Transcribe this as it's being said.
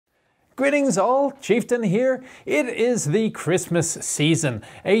Greetings all, Chieftain here. It is the Christmas season,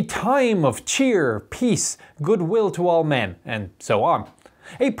 a time of cheer, peace, goodwill to all men, and so on.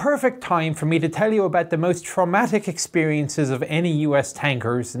 A perfect time for me to tell you about the most traumatic experiences of any US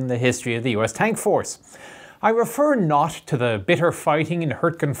tankers in the history of the US Tank Force. I refer not to the bitter fighting in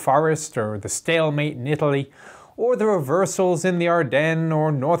Hurtgen Forest or the stalemate in Italy, or the reversals in the Ardennes or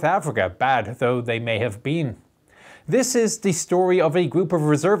North Africa, bad though they may have been. This is the story of a group of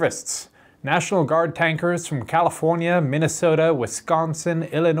reservists, National Guard tankers from California, Minnesota, Wisconsin,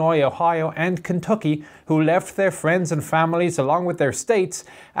 Illinois, Ohio, and Kentucky who left their friends and families along with their states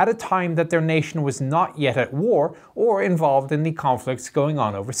at a time that their nation was not yet at war or involved in the conflicts going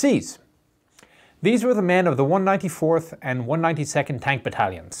on overseas. These were the men of the 194th and 192nd Tank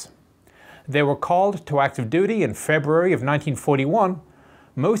Battalions. They were called to active duty in February of 1941.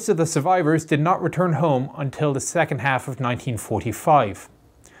 Most of the survivors did not return home until the second half of 1945.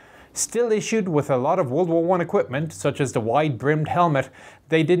 Still issued with a lot of World War I equipment, such as the wide-brimmed helmet,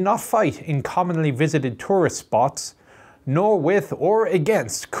 they did not fight in commonly visited tourist spots, nor with or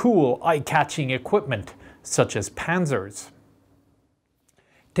against cool, eye-catching equipment, such as panzers.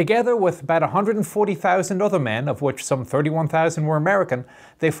 Together with about 140,000 other men, of which some 31,000 were American,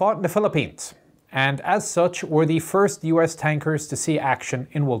 they fought in the Philippines, and as such were the first US tankers to see action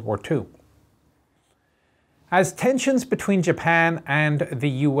in World War II. As tensions between Japan and the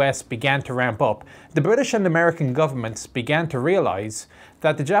US began to ramp up, the British and American governments began to realize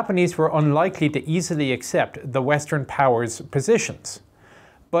that the Japanese were unlikely to easily accept the Western powers' positions.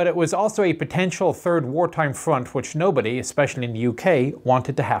 But it was also a potential third wartime front which nobody, especially in the UK,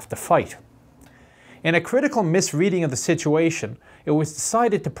 wanted to have to fight. In a critical misreading of the situation, it was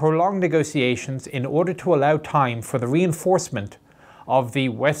decided to prolong negotiations in order to allow time for the reinforcement of the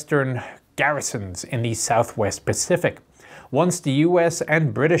Western garrisons in the Southwest Pacific. Once the US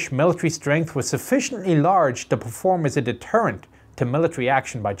and British military strength was sufficiently large to perform as a deterrent to military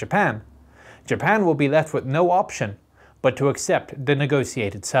action by Japan, Japan will be left with no option but to accept the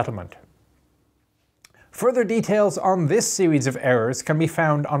negotiated settlement. Further details on this series of errors can be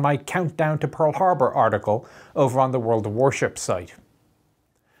found on my Countdown to Pearl Harbor article over on the World of Warships site.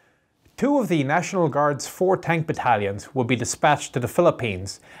 Two of the National Guard's 4 tank battalions will be dispatched to the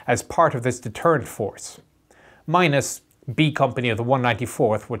Philippines as part of this deterrent force, minus B Company of the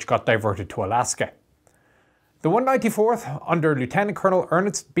 194th, which got diverted to Alaska. The 194th, under Lieutenant Colonel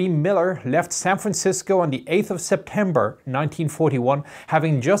Ernest B. Miller, left San Francisco on the 8th of September 1941,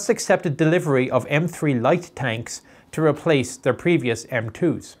 having just accepted delivery of M3 light tanks to replace their previous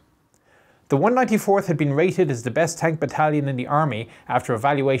M2s. The 194th had been rated as the best tank battalion in the Army after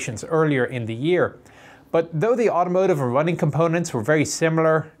evaluations earlier in the year, but though the automotive and running components were very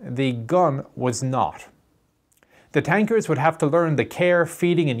similar, the gun was not. The tankers would have to learn the care,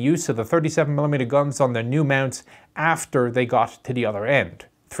 feeding and use of the 37mm guns on their new mounts after they got to the other end,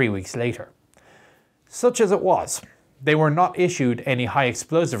 3 weeks later. Such as it was, they were not issued any high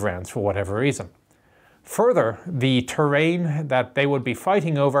explosive rounds for whatever reason. Further, the terrain that they would be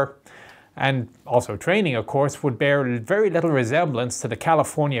fighting over, and also training of course, would bear very little resemblance to the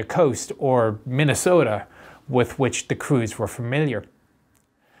California coast or Minnesota with which the crews were familiar.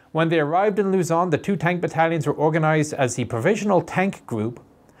 When they arrived in Luzon, the 2 tank battalions were organized as the Provisional Tank Group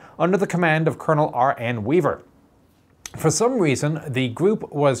under the command of Colonel R.N. Weaver. For some reason, the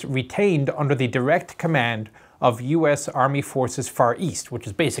group was retained under the direct command of US Army Forces Far East, which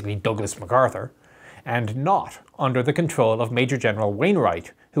is basically Douglas MacArthur, and not under the control of Major General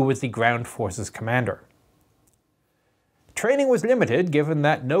Wainwright, who was the ground forces commander. Training was limited given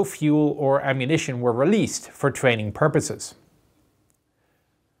that no fuel or ammunition were released for training purposes.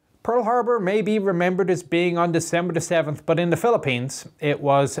 Pearl Harbor may be remembered as being on December the 7th, but in the Philippines, it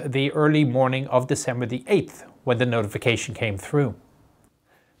was the early morning of December the 8th when the notification came through.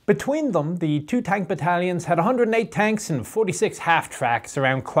 Between them, the 2 tank battalions had 108 tanks and 46 half-tracks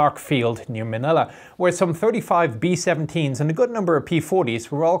around Clark Field near Manila, where some 35 B-17s and a good number of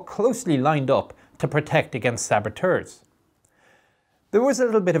P-40s were all closely lined up to protect against saboteurs. There was a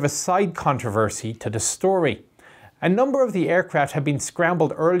little bit of a side controversy to the story. A number of the aircraft had been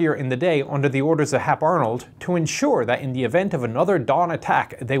scrambled earlier in the day under the orders of Hap Arnold to ensure that in the event of another dawn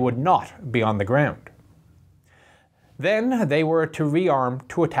attack they would not be on the ground. Then they were to rearm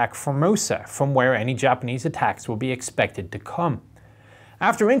to attack Formosa, from where any Japanese attacks would be expected to come.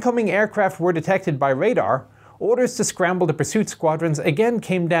 After incoming aircraft were detected by radar, orders to scramble the pursuit squadrons again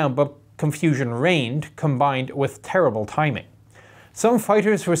came down, but confusion reigned, combined with terrible timing. Some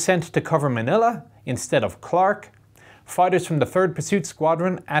fighters were sent to cover Manila instead of Clark. Fighters from the 3rd Pursuit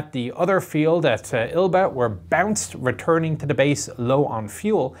Squadron at the other field at Ilba were bounced, returning to the base low on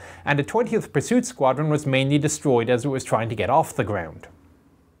fuel, and the 20th Pursuit Squadron was mainly destroyed as it was trying to get off the ground.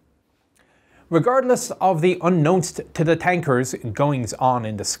 Regardless of the unbeknownst to the tankers goings on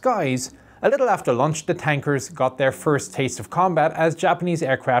in the skies, a little after lunch the tankers got their first taste of combat as Japanese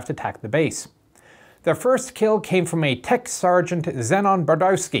aircraft attacked the base. Their first kill came from a Tech Sergeant Zenon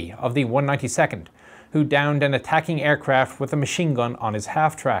Bardowski of the 192nd, who downed an attacking aircraft with a machine gun on his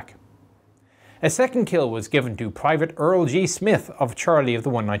half-track. A second kill was given to Private Earl G. Smith of Charlie of the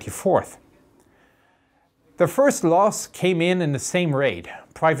 194th. Their first loss came in the same raid,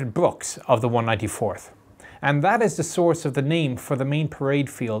 Private Brooks of the 194th, and that is the source of the name for the main parade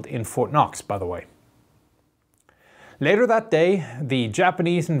field in Fort Knox, by the way. Later that day, the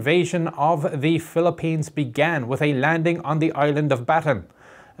Japanese invasion of the Philippines began with a landing on the island of Bataan,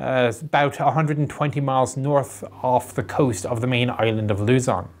 about 120 miles north off the coast of the main island of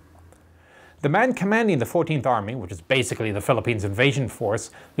Luzon. The man commanding the 14th Army, which is basically the Philippines invasion force,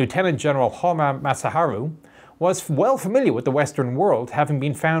 Lieutenant General Homa Masaharu, was well familiar with the Western world, having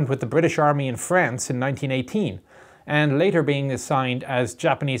been found with the British Army in France in 1918, and later being assigned as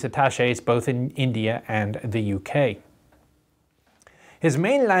Japanese attachés both in India and the UK. His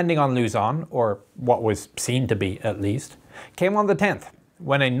main landing on Luzon, or what was seen to be at least, came on the 10th,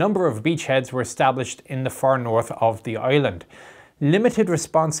 when a number of beachheads were established in the far north of the island. Limited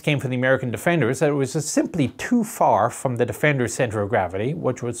response came from the American defenders that it was simply too far from the defenders' center of gravity,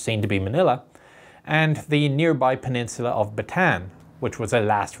 which was seen to be Manila, and the nearby peninsula of Bataan, which was a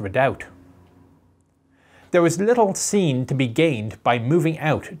last redoubt. There was little seen to be gained by moving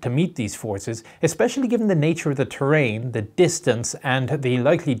out to meet these forces, especially given the nature of the terrain, the distance, and the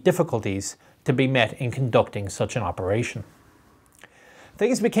likely difficulties to be met in conducting such an operation.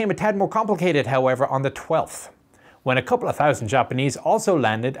 Things became a tad more complicated, however, on the 12th, when a couple of thousand Japanese also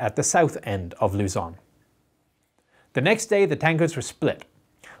landed at the south end of Luzon. The next day the tankers were split,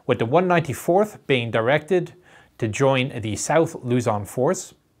 with the 194th being directed to join the South Luzon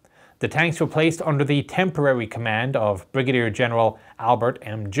force. The tanks were placed under the temporary command of Brigadier General Albert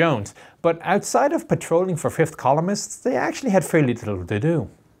M. Jones, but outside of patrolling for 5th columnists, they actually had fairly little to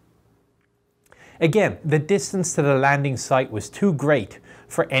do. Again, the distance to the landing site was too great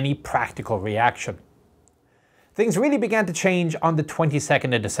for any practical reaction. Things really began to change on the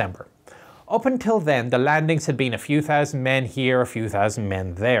 22nd of December. Up until then, the landings had been a few thousand men here, a few thousand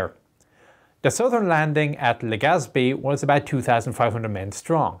men there. The southern landing at Legazpi was about 2,500 men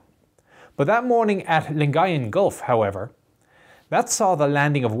strong. But that morning at Lingayen Gulf, however, that saw the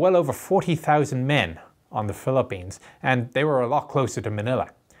landing of well over 40,000 men on the Philippines, and they were a lot closer to Manila.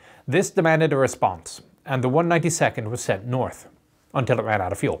 This demanded a response, and the 192nd was sent north, until it ran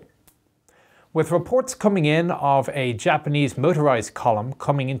out of fuel. With reports coming in of a Japanese motorized column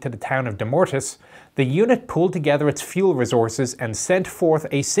coming into the town of Demortis, the unit pulled together its fuel resources and sent forth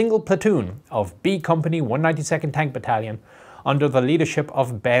a single platoon of B Company 192nd Tank Battalion under the leadership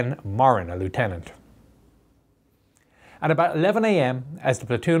of Ben Morin, a lieutenant. At about 11 AM, as the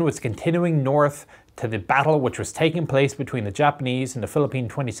platoon was continuing north to the battle which was taking place between the Japanese and the Philippine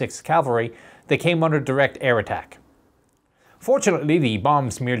 26th Cavalry, they came under direct air attack. Fortunately, the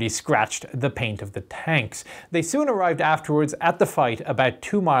bombs merely scratched the paint of the tanks. They soon arrived afterwards at the fight about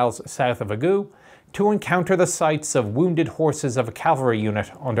 2 miles south of Agu to encounter the sights of wounded horses of a cavalry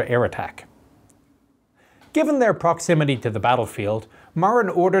unit under air attack. Given their proximity to the battlefield, Morin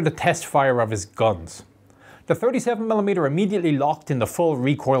ordered a test fire of his guns. The 37mm immediately locked in the full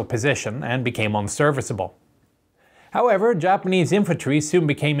recoil position and became unserviceable. However, Japanese infantry soon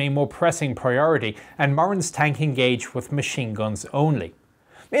became a more pressing priority, and Morin's tank engaged with machine guns only.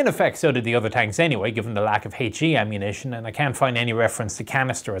 In effect, so did the other tanks anyway, given the lack of HE ammunition, and I can't find any reference to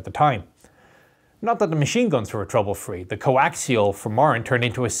canister at the time. Not that the machine guns were trouble-free. The coaxial for Morin turned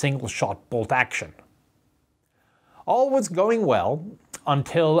into a single-shot bolt action. All was going well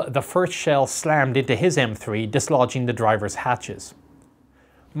until the first shell slammed into his M3, dislodging the driver's hatches.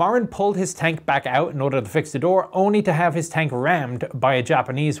 Morin pulled his tank back out in order to fix the door, only to have his tank rammed by a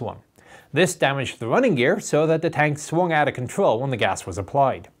Japanese one. This damaged the running gear so that the tank swung out of control when the gas was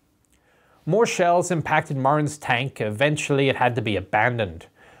applied. More shells impacted Morin's tank. Eventually it had to be abandoned.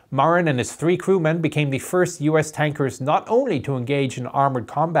 Morin and his 3 crewmen became the first US tankers not only to engage in armoured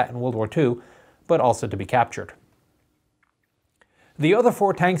combat in World War II, but also to be captured. The other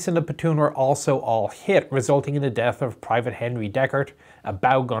 4 tanks in the platoon were also all hit, resulting in the death of Private Henry Deckert, a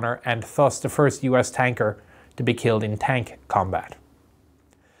bow gunner, and thus the first US tanker to be killed in tank combat.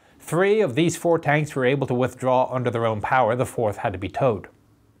 3 of these 4 tanks were able to withdraw under their own power. The 4th had to be towed.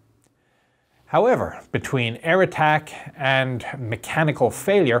 However, between air attack and mechanical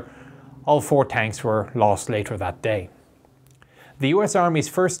failure, all 4 tanks were lost later that day. The US Army's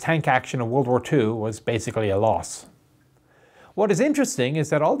first tank action in World War II was basically a loss. What is interesting is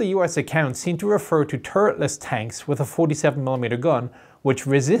that all the US accounts seem to refer to turretless tanks with a 47mm gun which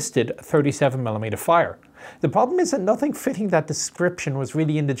resisted 37mm fire. The problem is that nothing fitting that description was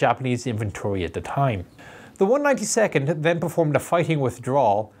really in the Japanese inventory at the time. The 192nd then performed a fighting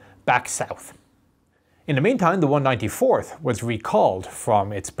withdrawal back south. In the meantime, the 194th was recalled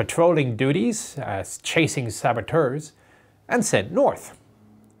from its patrolling duties as chasing saboteurs and sent north.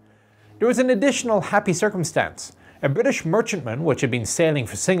 There was an additional happy circumstance. A British merchantman which had been sailing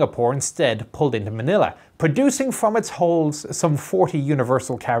for Singapore instead pulled into Manila, producing from its holds some 40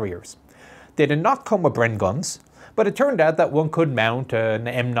 universal carriers. They did not come with Bren guns, but it turned out that one could mount an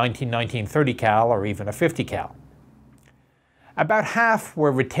M19 1930 cal or even a 50 cal. About half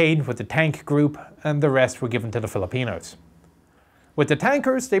were retained with the tank group and the rest were given to the Filipinos. With the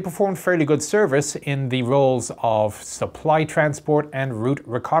tankers, they performed fairly good service in the roles of supply transport and route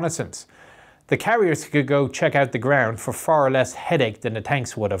reconnaissance. The carriers could go check out the ground for far less headache than the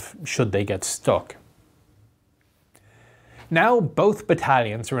tanks would have should they get stuck. Now both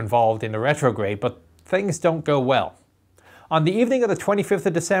battalions are involved in the retrograde, but things don't go well. On the evening of the 25th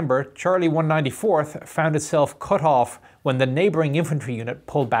of December, Charlie 194th found itself cut off when the neighbouring infantry unit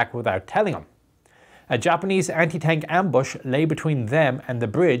pulled back without telling them. A Japanese anti-tank ambush lay between them and the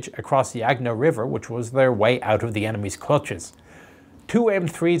bridge across the Agno River, which was their way out of the enemy's clutches. 2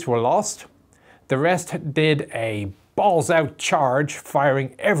 M3s were lost. The rest did a balls-out charge,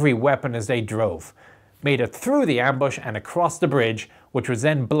 firing every weapon as they drove, made it through the ambush and across the bridge, which was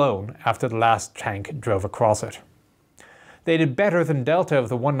then blown after the last tank drove across it. They did better than Delta of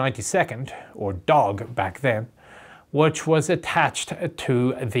the 192nd, or Dog back then, which was attached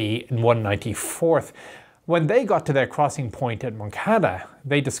to the 194th. When they got to their crossing point at Moncada,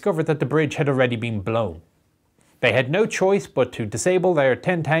 they discovered that the bridge had already been blown. They had no choice but to disable their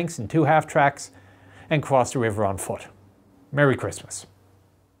 10 tanks in 2 half-tracks and cross the river on foot. Merry Christmas.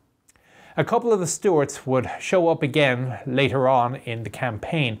 A couple of the Stuarts would show up again later on in the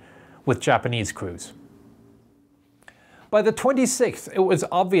campaign with Japanese crews. By the 26th, it was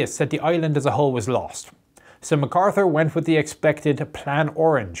obvious that the island as a whole was lost. So MacArthur went with the expected Plan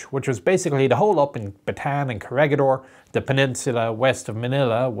Orange, which was basically to hold up in Bataan and Corregidor, the peninsula west of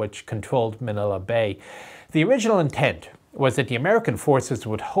Manila, which controlled Manila Bay. The original intent was that the American forces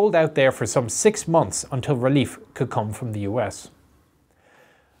would hold out there for some 6 months until relief could come from the US.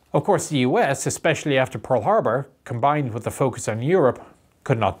 Of course, the US, especially after Pearl Harbor, combined with the focus on Europe,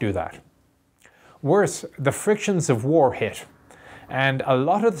 could not do that. Worse, the frictions of war hit, and a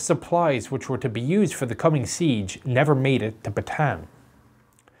lot of the supplies which were to be used for the coming siege never made it to Bataan.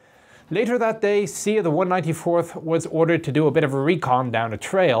 Later that day, C of the 194th was ordered to do a bit of a recon down a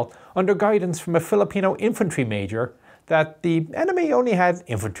trail under guidance from a Filipino infantry major that the enemy only had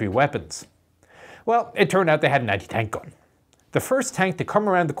infantry weapons. Well, it turned out they had an anti-tank gun. The first tank to come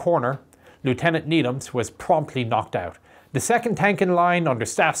around the corner, Lieutenant Needham's, was promptly knocked out. The second tank in line under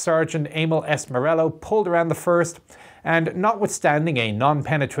Staff Sergeant Emil S. Morello pulled around the first, and notwithstanding a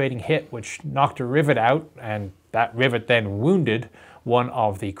non-penetrating hit which knocked a rivet out, and that rivet then wounded one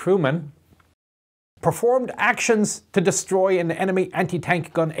of the crewmen, performed actions to destroy an enemy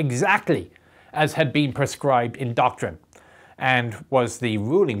anti-tank gun exactly as had been prescribed in doctrine, and was the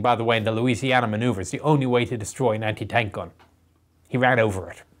ruling, by the way, in the Louisiana maneuvers, the only way to destroy an anti-tank gun. He ran over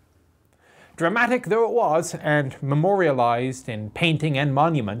it. Dramatic though it was, and memorialized in painting and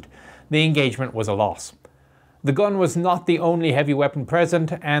monument, the engagement was a loss. The gun was not the only heavy weapon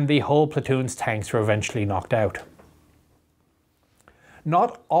present, and the whole platoon's tanks were eventually knocked out.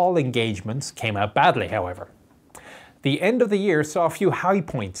 Not all engagements came out badly, however. The end of the year saw a few high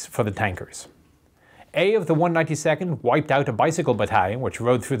points for the tankers. A of the 192nd wiped out a bicycle battalion which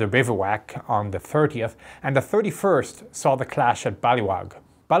rode through the bivouac on the 30th, and the 31st saw the clash at Baliwag.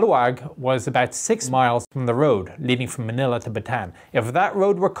 Baliwag was about 6 miles from the road leading from Manila to Bataan. If that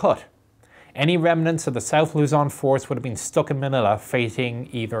road were cut, any remnants of the South Luzon force would have been stuck in Manila facing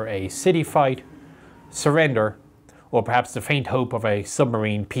either a city fight, surrender, or perhaps the faint hope of a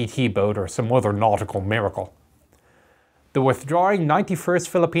submarine PT boat or some other nautical miracle. The withdrawing 91st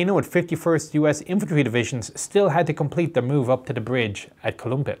Filipino and 51st US Infantry Divisions still had to complete their move up to the bridge at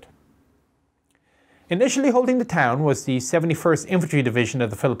Calumpit. Initially holding the town was the 71st Infantry Division of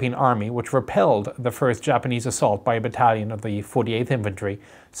the Philippine Army, which repelled the first Japanese assault by a battalion of the 48th Infantry,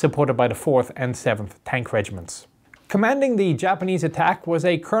 supported by the 4th and 7th Tank Regiments. Commanding the Japanese attack was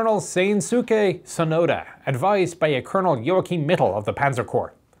a Colonel Seinsuke Sonoda, advised by a Colonel Joachim Mittel of the Panzer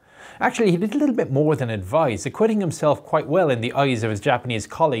Corps. Actually, he did a little bit more than advise, acquitting himself quite well in the eyes of his Japanese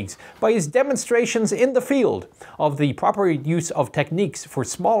colleagues by his demonstrations in the field of the proper use of techniques for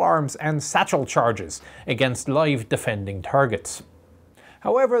small arms and satchel charges against live defending targets.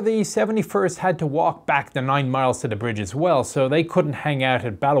 However, the 71st had to walk back the 9 miles to the bridge as well, so they couldn't hang out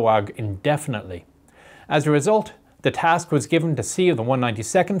at Balawag indefinitely. As a result, the task was given to Sea of the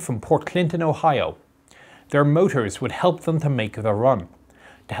 192nd from Port Clinton, Ohio. Their motors would help them to make the run.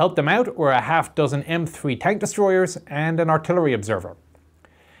 To help them out were a half-dozen M3 tank destroyers and an artillery observer.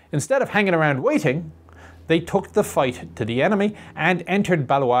 Instead of hanging around waiting, they took the fight to the enemy and entered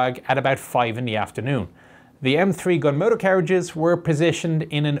Balawag at about 5 in the afternoon. The M3 gun motor carriages were positioned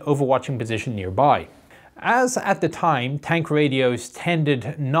in an overwatching position nearby. As at the time, tank radios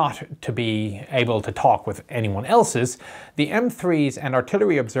tended not to be able to talk with anyone else's, the M3s and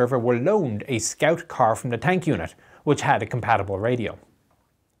artillery observer were loaned a scout car from the tank unit, which had a compatible radio.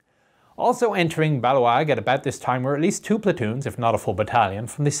 Also entering Balawag at about this time were at least 2 platoons, if not a full battalion,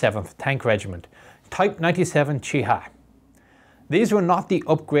 from the 7th Tank Regiment, Type 97 Chiha. These were not the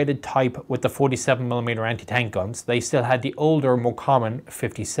upgraded type with the 47mm anti-tank guns, they still had the older, more common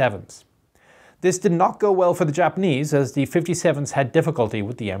 57s. This did not go well for the Japanese, as the 57s had difficulty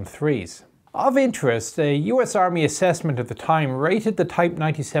with the M3s. Of interest, a US Army assessment at the time rated the Type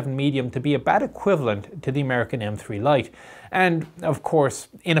 97 medium to be about equivalent to the American M3 light, and of course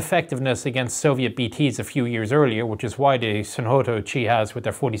ineffectiveness against Soviet BTs a few years earlier, which is why the Sunhoto Chihas with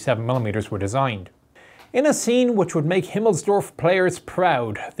their 47mm were designed. In a scene which would make Himmelsdorf players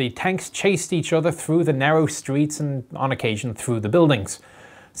proud, the tanks chased each other through the narrow streets and on occasion through the buildings.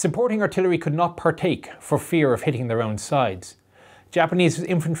 Supporting artillery could not partake for fear of hitting their own sides. Japanese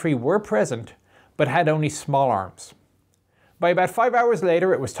infantry were present, but had only small arms. By about 5 hours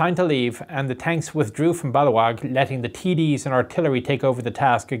later, it was time to leave, and the tanks withdrew from Balawag, letting the TDs and artillery take over the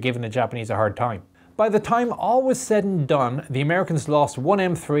task of giving the Japanese a hard time. By the time all was said and done, the Americans lost 1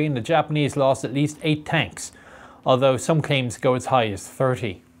 M3 and the Japanese lost at least 8 tanks, although some claims go as high as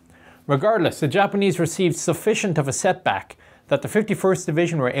 30. Regardless, the Japanese received sufficient of a setback that the 51st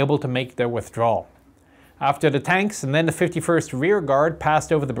Division were able to make their withdrawal. After the tanks and then the 51st Rear Guard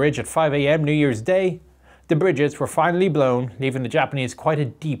passed over the bridge at 5 AM New Year's Day, the bridges were finally blown, leaving the Japanese quite a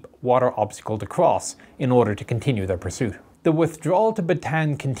deep water obstacle to cross in order to continue their pursuit. The withdrawal to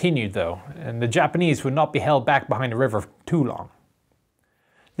Bataan continued though, and the Japanese would not be held back behind the river too long.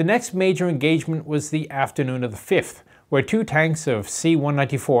 The next major engagement was the afternoon of the 5th, where 2 tanks of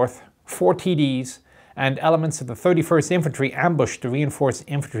C-194th, 4 TDs, and elements of the 31st Infantry ambushed the reinforced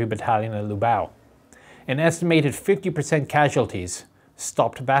infantry battalion at Lubao. An estimated 50% casualties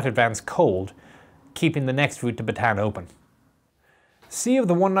stopped that advance cold, keeping the next route to Bataan open. Sea of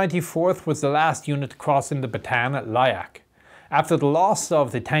the 194th was the last unit to cross into Bataan at Layak. After the loss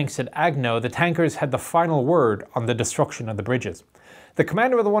of the tanks at Agno, the tankers had the final word on the destruction of the bridges. The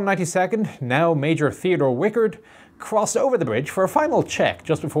commander of the 192nd, now Major Theodore Wickard, crossed over the bridge for a final check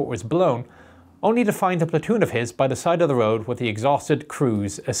just before it was blown, only to find a platoon of his by the side of the road with the exhausted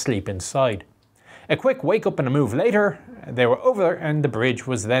crews asleep inside. A quick wake up and a move later, they were over and the bridge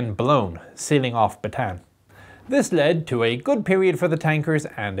was then blown, sealing off Bataan. This led to a good period for the tankers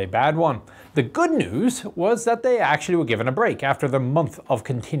and a bad one. The good news was that they actually were given a break after the month of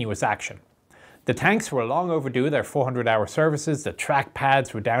continuous action. The tanks were long overdue their 400-hour services, the track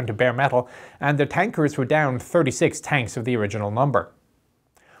pads were down to bare metal, and the tankers were down 36 tanks of the original number.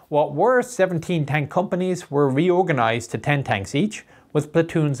 What were 17 tank companies were reorganized to 10 tanks each, with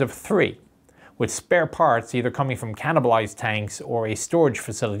platoons of 3, with spare parts either coming from cannibalized tanks or a storage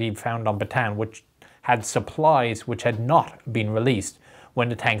facility found on Bataan which had supplies which had not been released when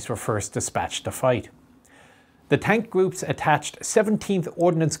the tanks were first dispatched to fight. The tank groups attached 17th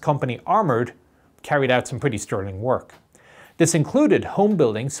Ordnance Company Armoured carried out some pretty sterling work. This included home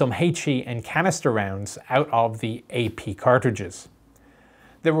building some HE and canister rounds out of the AP cartridges.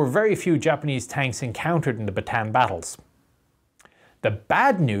 There were very few Japanese tanks encountered in the Bataan battles. The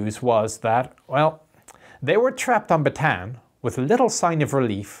bad news was that, well, they were trapped on Bataan with little sign of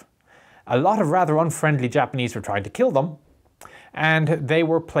relief, a lot of rather unfriendly Japanese were trying to kill them, and they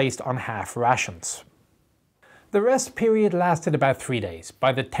were placed on half rations. The rest period lasted about 3 days.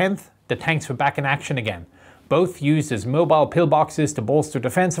 By the 10th, the tanks were back in action again, both used as mobile pillboxes to bolster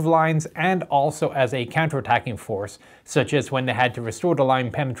defensive lines and also as a counterattacking force, such as when they had to restore the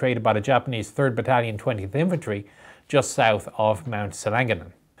line penetrated by the Japanese 3rd Battalion 20th Infantry just south of Mount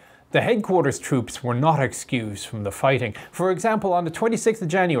Salanganan. The headquarters troops were not excused from the fighting. For example, on the 26th of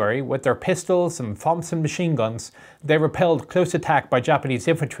January, with their pistols and Thompson machine guns, they repelled close attack by Japanese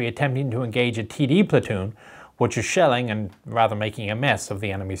infantry attempting to engage a TD platoon, butcher shelling and rather making a mess of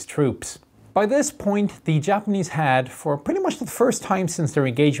the enemy's troops. By this point, the Japanese had, for pretty much the first time since their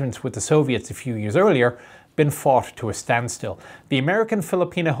engagements with the Soviets a few years earlier, been fought to a standstill. The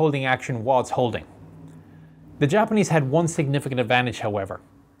American-Filipino holding action was holding. The Japanese had one significant advantage, however.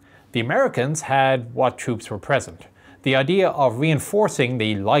 The Americans had what troops were present. The idea of reinforcing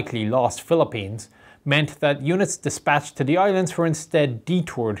the likely lost Philippines meant that units dispatched to the islands were instead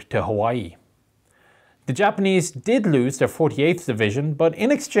detoured to Hawaii. The Japanese did lose their 48th Division, but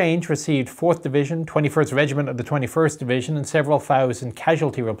in exchange received 4th Division, 21st Regiment of the 21st Division, and several thousand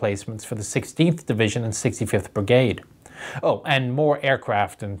casualty replacements for the 16th Division and 65th Brigade. Oh, and more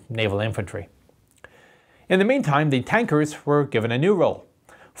aircraft and naval infantry. In the meantime, the tankers were given a new role.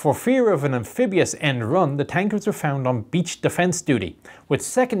 For fear of an amphibious end run, the tankers were found on beach defense duty, with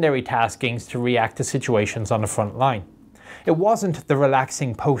secondary taskings to react to situations on the front line. It wasn't the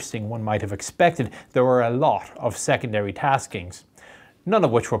relaxing posting one might have expected. There were a lot of secondary taskings, none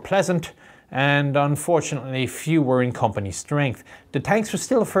of which were pleasant, and unfortunately few were in company strength. The tanks were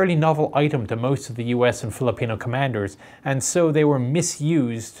still a fairly novel item to most of the US and Filipino commanders, and so they were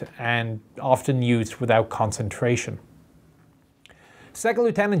misused and often used without concentration. Second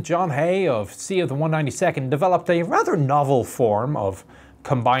Lieutenant John Hay of C of the 192nd developed a rather novel form of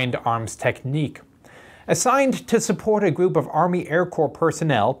combined arms technique. Assigned to support a group of Army Air Corps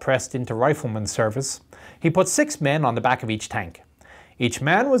personnel pressed into rifleman service, he put 6 men on the back of each tank. Each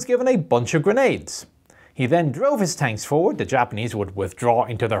man was given a bunch of grenades. He then drove his tanks forward. The Japanese would withdraw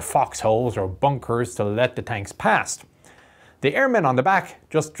into their foxholes or bunkers to let the tanks pass. The airmen on the back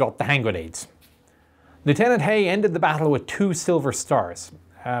just dropped the hand grenades. Lieutenant Hay ended the battle with 2 silver stars,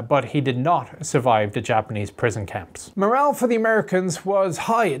 but he did not survive the Japanese prison camps. Morale for the Americans was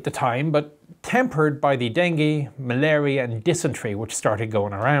high at the time, but tempered by the dengue, malaria and dysentery which started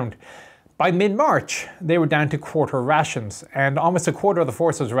going around. By mid-March, they were down to quarter rations, and almost a quarter of the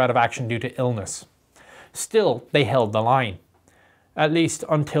forces were out of action due to illness. Still, they held the line, at least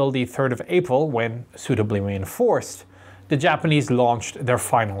until the 3rd of April, when, suitably reinforced, the Japanese launched their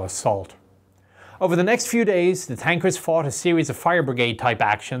final assault. Over the next few days, the tankers fought a series of fire brigade type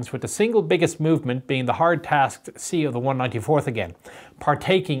actions, with the single biggest movement being the hard-tasked C of the 194th again,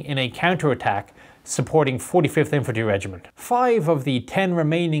 partaking in a counterattack supporting 45th Infantry Regiment. 5 of the 10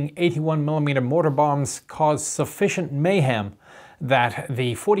 remaining 81mm mortar bombs caused sufficient mayhem that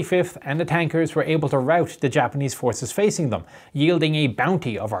the 45th and the tankers were able to rout the Japanese forces facing them, yielding a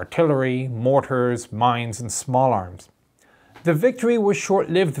bounty of artillery, mortars, mines and small arms. The victory was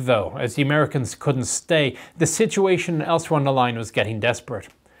short-lived though, as the Americans couldn't stay. The situation elsewhere on the line was getting desperate.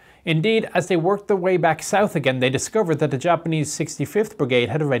 Indeed, as they worked their way back south again, they discovered that the Japanese 65th Brigade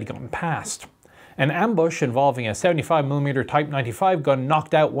had already gotten past. An ambush involving a 75mm Type 95 gun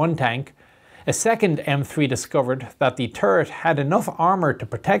knocked out one tank. A second M3 discovered that the turret had enough armour to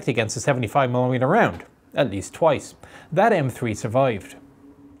protect against a 75mm round, at least twice. That M3 survived.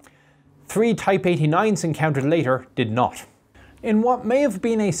 3 Type 89s encountered later did not. In what may have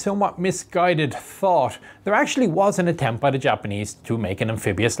been a somewhat misguided thought, there actually was an attempt by the Japanese to make an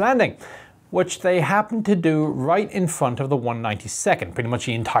amphibious landing, which they happened to do right in front of the 192nd, pretty much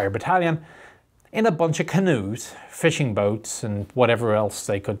the entire battalion, in a bunch of canoes, fishing boats, and whatever else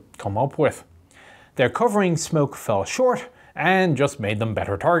they could come up with. Their covering smoke fell short and just made them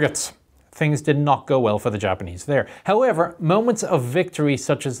better targets. Things did not go well for the Japanese there. However, moments of victory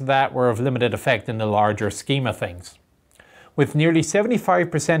such as that were of limited effect in the larger scheme of things. With nearly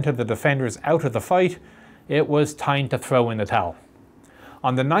 75% of the defenders out of the fight, it was time to throw in the towel.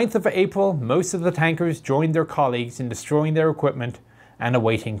 On the 9th of April, most of the tankers joined their colleagues in destroying their equipment and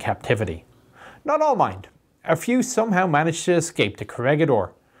awaiting captivity. Not all, mind. A few somehow managed to escape to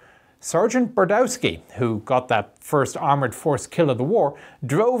Corregidor. Sergeant Burdowski, who got that first armoured force kill of the war,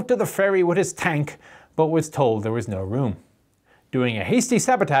 drove to the ferry with his tank, but was told there was no room. Doing a hasty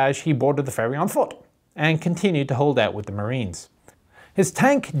sabotage, he boarded the ferry on foot and continued to hold out with the Marines. His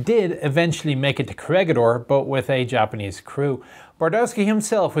tank did eventually make it to Corregidor, but with a Japanese crew. Burdowski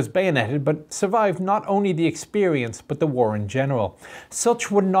himself was bayoneted, but survived not only the experience, but the war in general. Such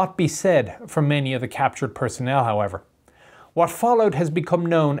would not be said for many of the captured personnel, however. What followed has become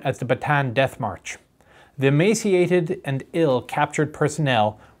known as the Bataan Death March. The emaciated and ill captured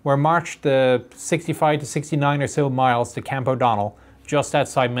personnel were marched the 65 to 69 or so miles to Camp O'Donnell, just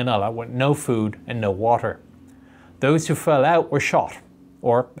outside Manila, with no food and no water. Those who fell out were shot,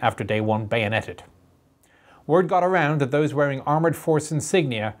 or, after day 1, bayoneted. Word got around that those wearing armoured force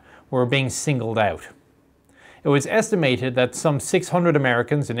insignia were being singled out. It was estimated that some 600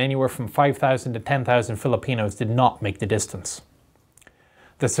 Americans and anywhere from 5,000 to 10,000 Filipinos did not make the distance.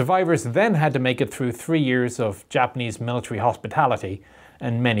 The survivors then had to make it through 3 years of Japanese military hospitality,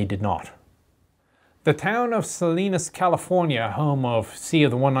 and many did not. The town of Salinas, California, home of Sea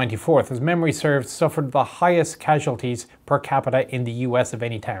of the 194th, as memory serves, suffered the highest casualties per capita in the US of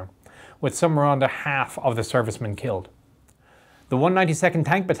any town, with somewhere under half of the servicemen killed. The 192nd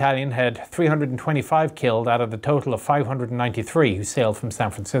Tank Battalion had 325 killed out of the total of 593 who sailed from San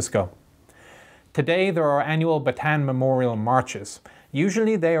Francisco. Today there are annual Bataan Memorial Marches.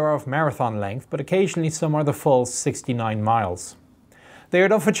 Usually they are of marathon length, but occasionally some are the full 69 miles. They are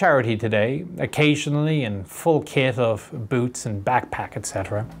done for charity today, occasionally in full kit of boots and backpack,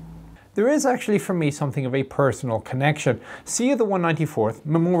 etc. There is actually for me something of a personal connection. Sea of the 194th,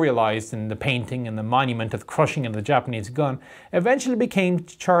 memorialized in the painting and the monument of the crushing of the Japanese gun, eventually became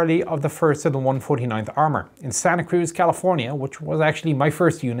Charlie of the 1st of the 149th Armor in Santa Cruz, California, which was actually my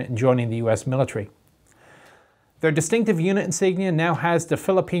first unit in joining the US military. Their distinctive unit insignia now has the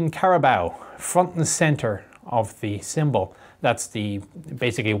Philippine carabao front and center of the symbol. That's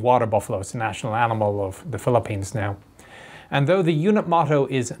basically water buffalo. It's the national animal of the Philippines now. And though the unit motto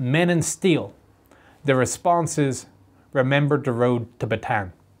is Men in Steel, the response is Remember the Road to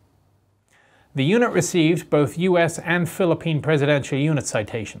Bataan. The unit received both US and Philippine presidential unit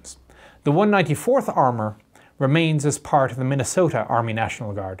citations. The 194th Armor remains as part of the Minnesota Army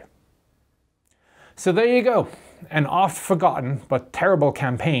National Guard. So there you go, an oft-forgotten but terrible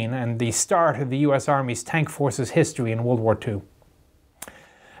campaign and the start of the US Army's tank forces history in World War II.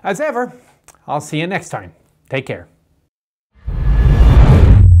 As ever, I'll see you next time. Take care.